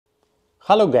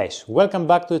Hello guys, welcome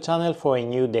back to the channel for a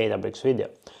new Databricks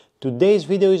video. Today's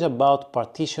video is about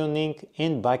partitioning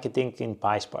and bucketing in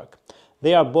PySpark.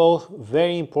 They are both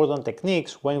very important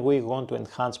techniques when we want to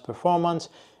enhance performance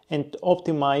and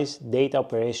optimize data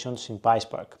operations in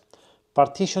PySpark.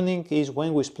 Partitioning is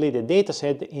when we split a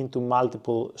dataset into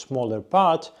multiple smaller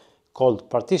parts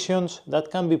called partitions that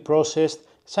can be processed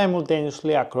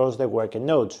simultaneously across the worker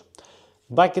nodes.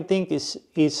 Bucketing is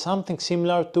something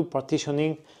similar to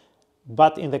partitioning,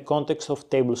 but in the context of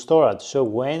table storage. So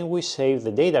when we save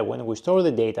the data, when we store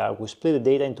the data, we split the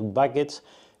data into buckets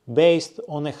based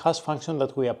on a hash function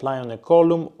that we apply on a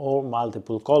column or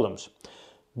multiple columns.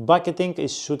 Bucketing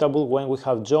is suitable when we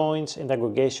have joins and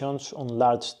aggregations on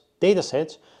large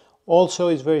datasets. Also,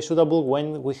 it's very suitable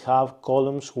when we have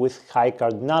columns with high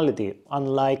cardinality,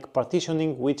 unlike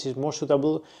partitioning, which is more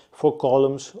suitable for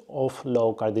columns of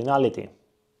low cardinality.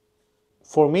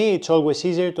 For me, it's always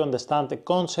easier to understand the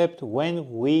concept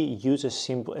when we use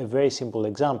a very simple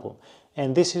example.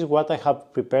 And this is what I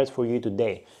have prepared for you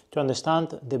today, to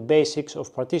understand the basics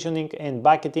of partitioning and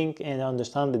bucketing and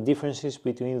understand the differences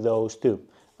between those two,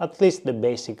 at least the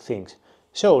basic things.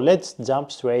 So let's jump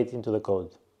straight into the code.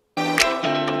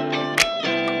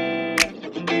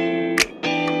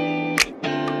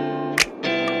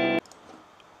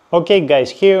 Okay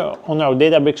guys, here on our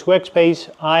Databricks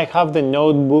workspace, I have the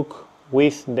notebook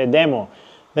with the demo.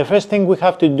 The first thing we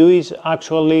have to do is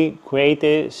actually create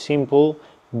a simple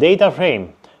data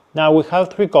frame. Now we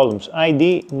have three columns: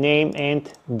 ID, name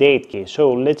and date key.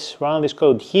 So let's run this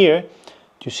code here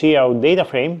to see our data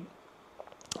frame.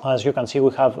 As you can see,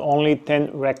 we have only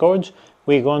 10 records.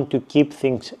 We're going to keep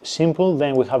things simple.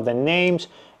 Then we have the names,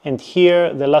 and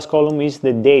here the last column is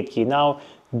the date key. Now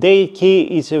date key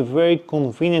is a very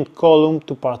convenient column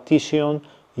to partition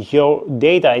your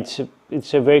data.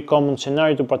 It's a very common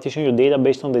scenario to partition your data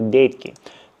based on the date key.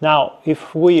 Now,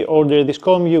 if we order this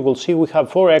column, you will see we have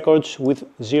 4 records with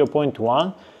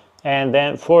 0.1, and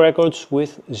then 4 records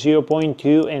with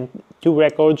 0.2, and 2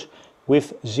 records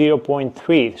with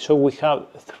 0.3. So we have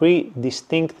 3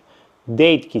 distinct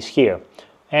date keys here.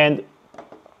 And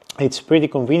it's pretty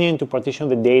convenient to partition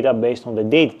the data based on the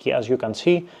date key, as you can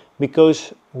see,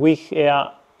 because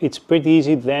it's pretty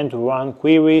easy then to run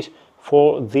queries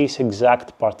for this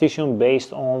exact partition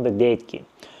based on the date key.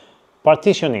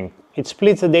 Partitioning. It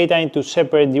splits the data into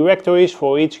separate directories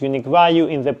for each unique value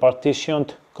in the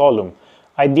partitioned column.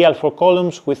 Ideal for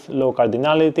columns with low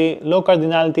cardinality. Low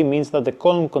cardinality means that the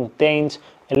column contains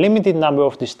a limited number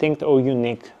of distinct or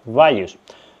unique values.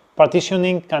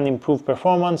 Partitioning can improve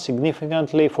performance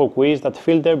significantly for queries that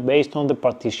filter based on the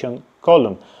partition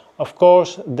column. Of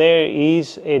course, there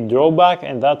is a drawback,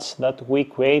 and that's that we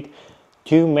create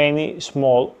too many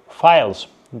small files.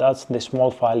 That's the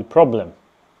small file problem.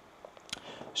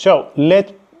 So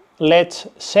let's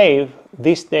save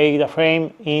this data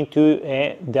frame into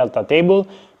a delta table,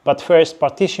 but first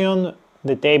partition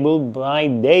the table by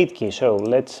date key. So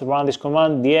let's run this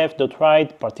command: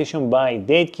 df.write partition by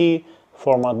date key,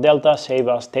 format delta, save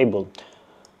as table.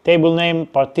 Table name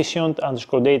partitioned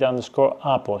 _ data _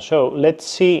 apo. So let's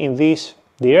see in this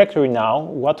directory now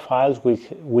what files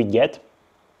we get.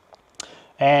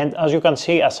 And as you can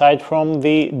see, aside from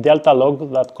the delta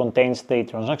log that contains the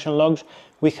transaction logs,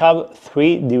 we have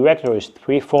 3 directories,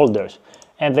 3 folders.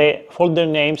 And the folder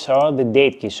names are the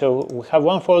date key. So we have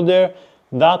one folder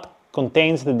that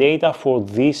contains the data for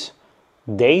this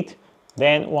date,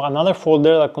 then another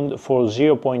folder for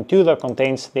 0.2 that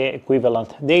contains the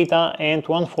equivalent data, and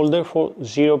one folder for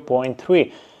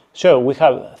 0.3. So we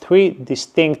have 3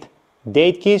 distinct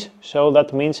date keys, so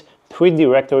that means 3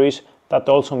 directories. That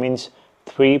also means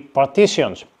 3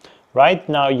 partitions. Right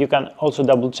now you can also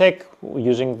double check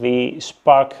using the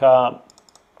Spark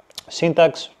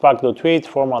syntax: spark.read,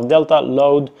 format delta,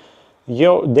 load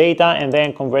your data and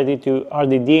then convert it to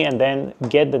RDD, and then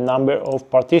get the number of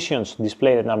partitions,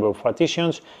 display the number of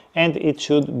partitions, and it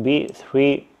should be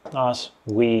 3 as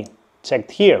we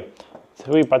checked here.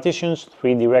 3 partitions,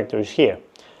 3 directories here.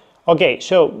 Okay,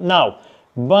 so now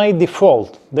by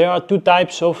default there are 2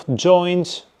 types of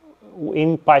joins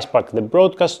in PySpark: the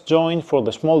broadcast join for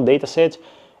the small datasets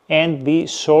and the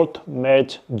sort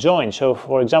merge join. So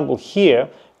for example, here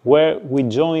where we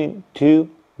join 2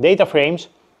 data frames,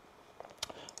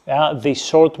 the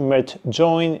sort merge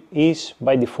join is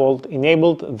by default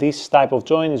enabled. This type of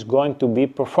join is going to be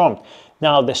performed.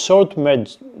 Now the sort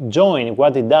merge join,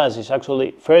 what it does is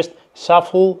actually first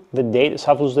shuffles the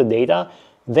data,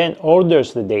 then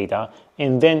orders the data,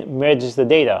 and then merges the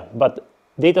data. But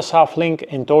data shuffling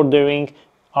and ordering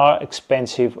are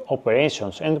expensive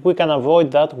operations, and we can avoid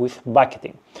that with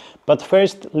bucketing. But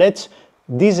first, let's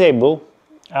disable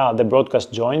the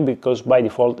broadcast join, because by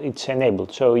default it's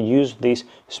enabled. So use this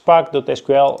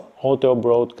spark.sql auto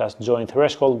broadcast join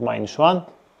threshold -1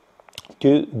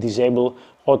 to disable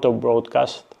auto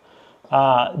broadcast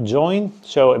join.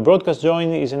 So a broadcast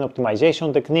join is an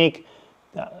optimization technique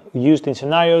used in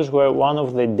scenarios where one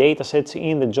of the datasets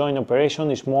in the join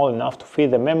operation is small enough to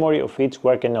fit the memory of each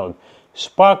worker node.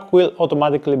 Spark will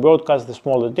automatically broadcast the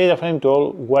smaller data frame to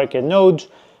all worker nodes,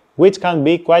 which can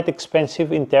be quite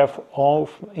expensive in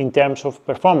terms of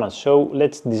performance. So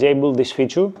let's disable this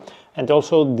feature and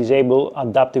also disable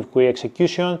adaptive query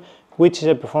execution, which is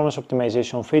a performance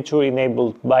optimization feature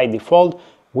enabled by default.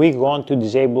 We want to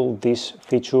disable this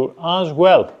feature as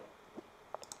well.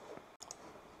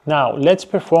 Now let's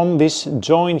perform this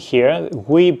join here.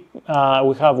 We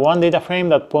have one data frame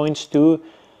that points to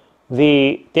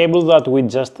the table that we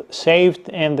just saved,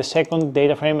 and the second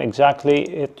data frame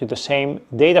exactly to the same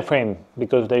data frame.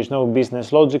 Because there is no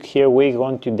business logic here, we're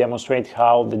going to demonstrate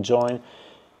how the join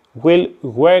will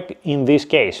work in this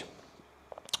case.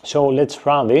 So let's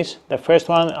run this. The first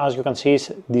one, as you can see,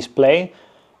 is display,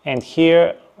 and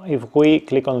here if we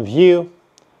click on view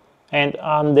and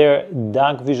under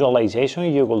DAG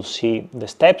visualization, you will see the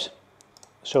steps.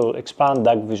 So expand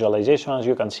DAG visualization, as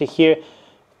you can see here.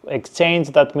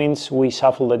 Exchange, that means we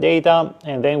shuffle the data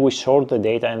and then we sort the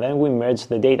data and then we merge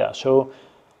the data. So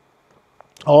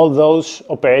all those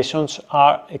operations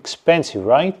are expensive,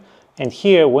 right? And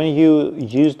here when you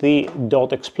use the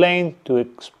 .explain to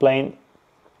explain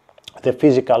the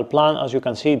physical plan, as you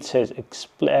can see, it says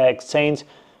exchange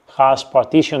has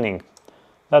partitioning.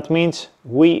 That means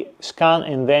we scan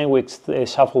and then we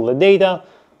shuffle the data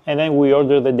and then we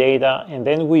order the data and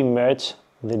then we merge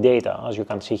the data, as you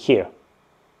can see here.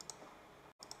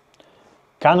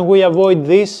 Can we avoid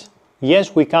this?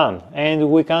 Yes, we can, and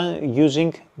we can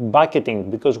using bucketing,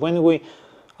 because when we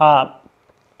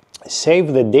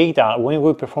save the data, when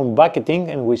we perform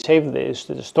bucketing and we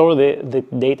store the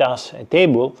data as a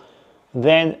table,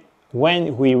 then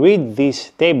when we read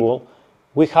this table,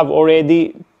 we have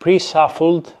already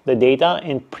pre-shuffled the data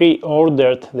and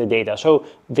pre-ordered the data. So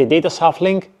the data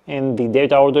shuffling and the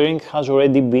data ordering has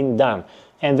already been done,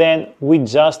 and then we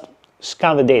just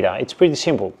scan the data. It's pretty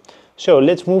simple. So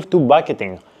let's move to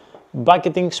bucketing.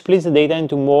 Bucketing splits the data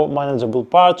into more manageable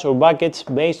parts or buckets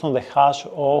based on the hash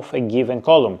of a given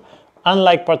column.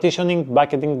 Unlike partitioning,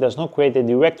 bucketing does not create a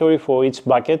directory for each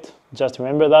bucket. Just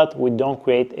remember that, we don't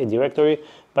create a directory,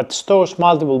 but stores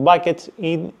multiple buckets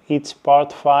in its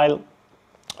part file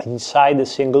inside a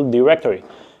single directory.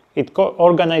 It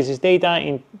organizes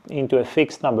data into a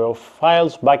fixed number of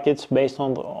files, buckets, based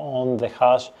on the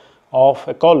hash of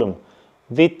a column.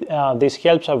 This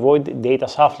helps avoid data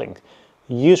shuffling,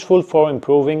 useful for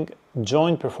improving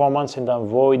join performance and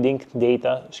avoiding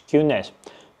data skewness,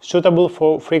 suitable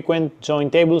for frequent join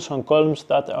tables on columns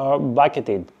that are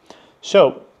bucketed.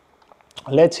 So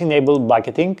let's enable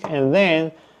bucketing and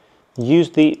then use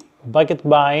the bucket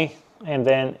by, and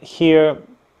then here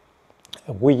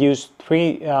we use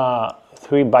three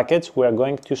buckets. We are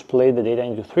going to split the data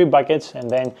into 3 buckets, and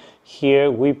then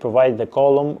here we provide the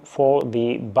column for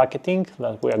the bucketing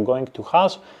that we are going to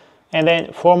hash. And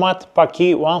then format per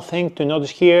key. One thing to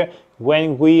notice here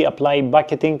when we apply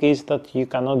bucketing is that you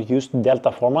cannot use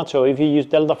delta format. So if you use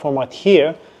delta format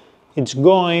here, it's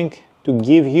going to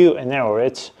give you an error.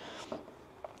 It's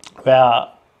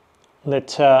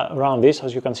let's run this.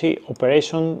 As you can see,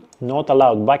 operation not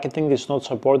allowed. Bucketing is not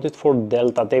supported for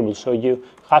delta tables, so you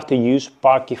have to use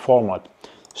per key format.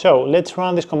 So let's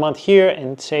run this command here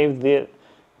and save the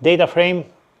data frame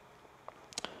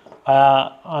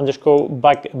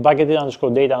bucketed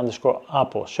underscore data underscore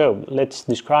apple. So let's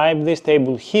describe this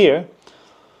table here.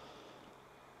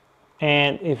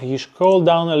 And if you scroll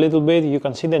down a little bit, you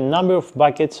can see the number of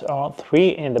buckets are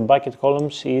 3 and the bucket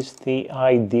columns is the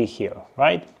ID here,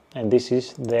 right? And this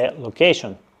is the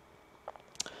location.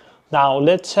 Now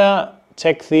let's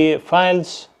check the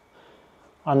files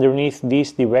underneath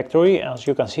this directory. As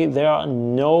you can see, there are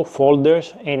no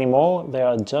folders anymore. They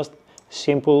are just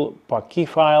simple per key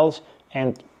files,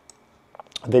 and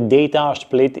the data are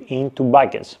split into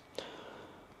buckets.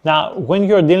 Now, when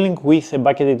you're dealing with a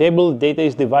bucketed table, data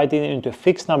is divided into a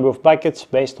fixed number of buckets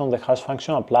based on the hash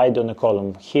function applied on a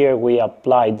column. Here we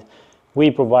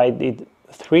provided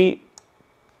 3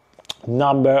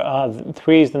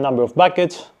 is the number of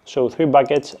buckets, so 3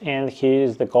 buckets, and here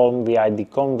is the column, the ID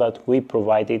column that we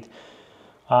provided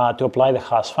to apply the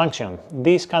hash function.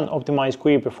 This can optimize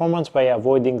query performance by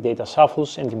avoiding data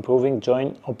shuffles and improving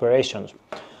join operations.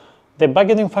 The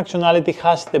bucketing functionality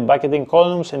has the bucketing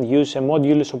columns and use a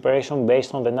modulus operation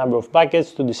based on the number of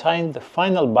buckets to design the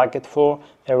final bucket for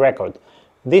a record.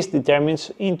 this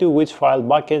determines into which file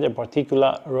bucket a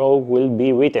particular row will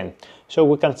be written. So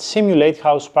we can simulate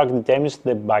how Spark determines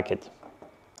the bucket.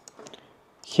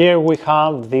 Here we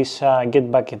have this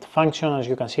getBucket function. As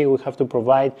you can see, we have to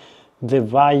provide the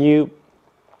value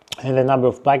and the number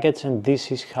of buckets, and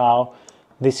this is how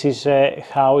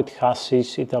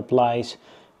it applies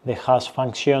the hash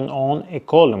function on a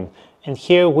column. And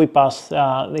here we pass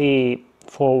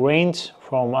for range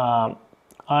from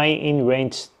I in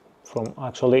range from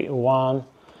actually 1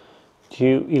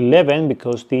 to 11,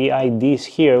 because the IDs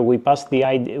here, we pass the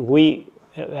ID, we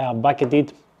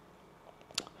bucketed,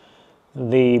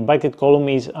 the bucket column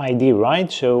is ID, right?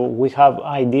 So we have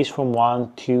IDs from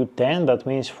 1 to 10. That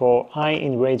means for I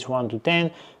in range 1 to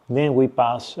 10, then we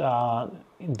pass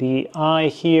the I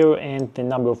here and the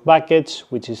number of buckets,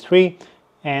 which is 3.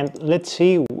 And let's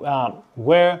see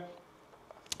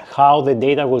how the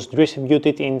data was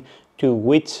distributed into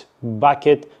which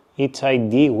bucket each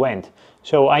ID went.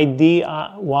 So ID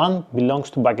 1 belongs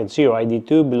to bucket 0, ID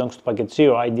 2 belongs to bucket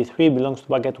 0, ID 3 belongs to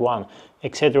bucket 1,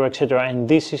 etc, etc. And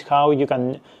this is how you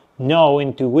can know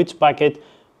into which bucket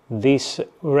this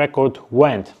record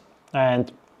went.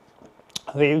 And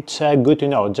it's good to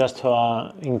know, just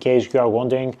in case you are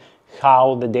wondering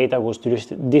how the data was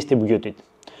distributed.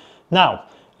 Now,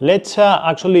 let's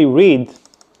actually read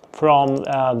from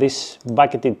this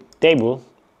bucketed table,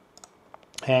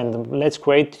 and let's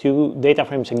create two data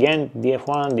frames again,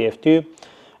 df1, df2,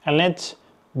 and let's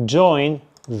join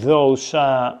those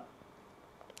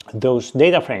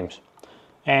data frames.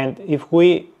 And if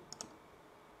we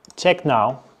check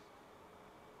now,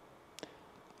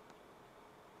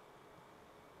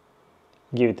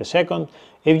 give it a second.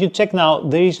 If you check now,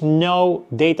 there is no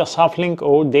data shuffling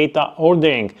or data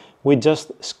ordering. We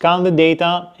just scan the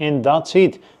data and that's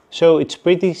it. So it's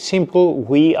pretty simple.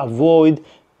 We avoid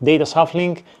data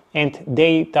shuffling and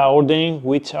data ordering,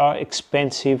 which are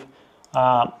expensive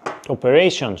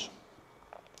operations.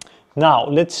 Now,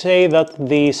 let's say that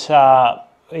this,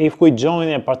 if we join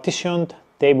a partitioned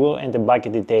table and a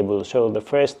bucketed table. So the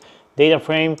first data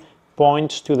frame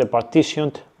points to the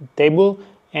partitioned table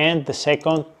and the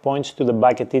second points to the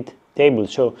bucketed table.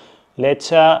 So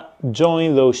let's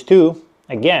join those two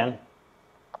again,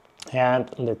 and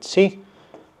let's see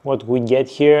what we get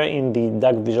here in the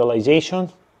DAG visualization.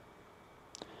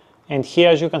 And here,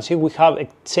 as you can see, we have a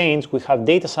change, we have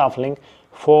data shuffling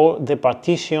for the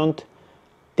partitioned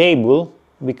table,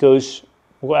 because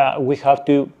we have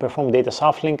to perform data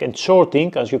shuffling and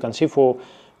sorting, as you can see, for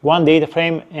one data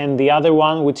frame, and the other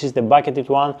one, which is the bucketed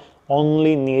one,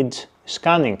 only needs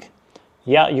scanning.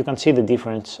 Yeah, you can see the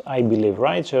difference, I believe,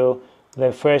 right? So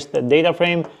the first data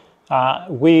frame,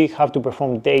 we have to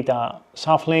perform data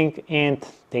shuffling and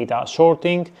data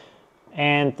sorting,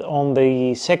 and on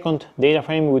the second data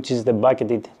frame, which is the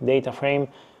bucketed data frame,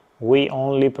 we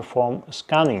only perform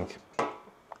scanning.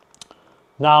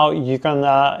 Now you can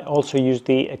also use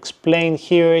the explain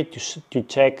here to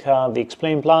check the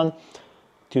explain plan,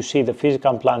 to see the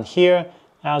physical plan here.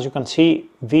 As you can see,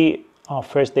 the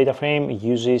first data frame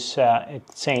uses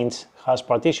exchange hash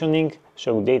partitioning,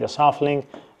 so data shuffling,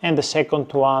 and the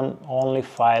second one only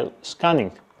file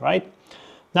scanning, right?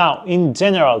 Now, in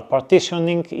general,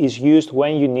 partitioning is used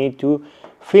when you need to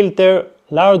filter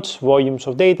large volumes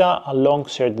of data along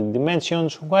certain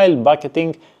dimensions, while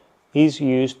bucketing is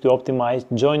used to optimize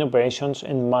join operations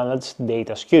and manage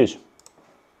data skews.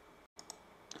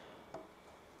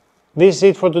 This is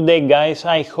it for today, guys.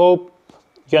 I hope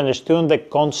you understood the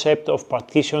concept of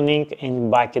partitioning and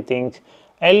bucketing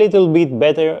a little bit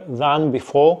better than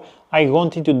before. I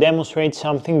wanted to demonstrate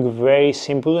something very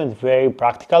simple and very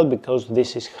practical, because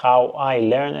this is how I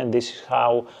learn and this is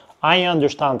how I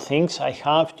understand things. I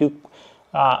have to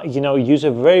use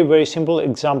a very, very simple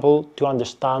example to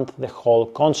understand the whole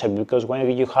concept, because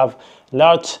when you have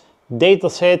large data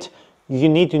sets, you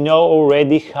need to know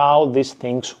already how these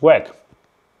things work.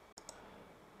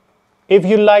 If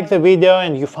you liked the video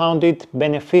and you found it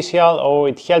beneficial, or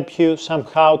it helped you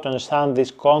somehow to understand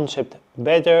this concept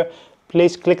better,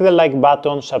 please click the like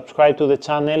button, subscribe to the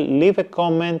channel, leave a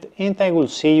comment, and I will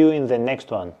see you in the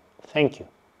next one. Thank you.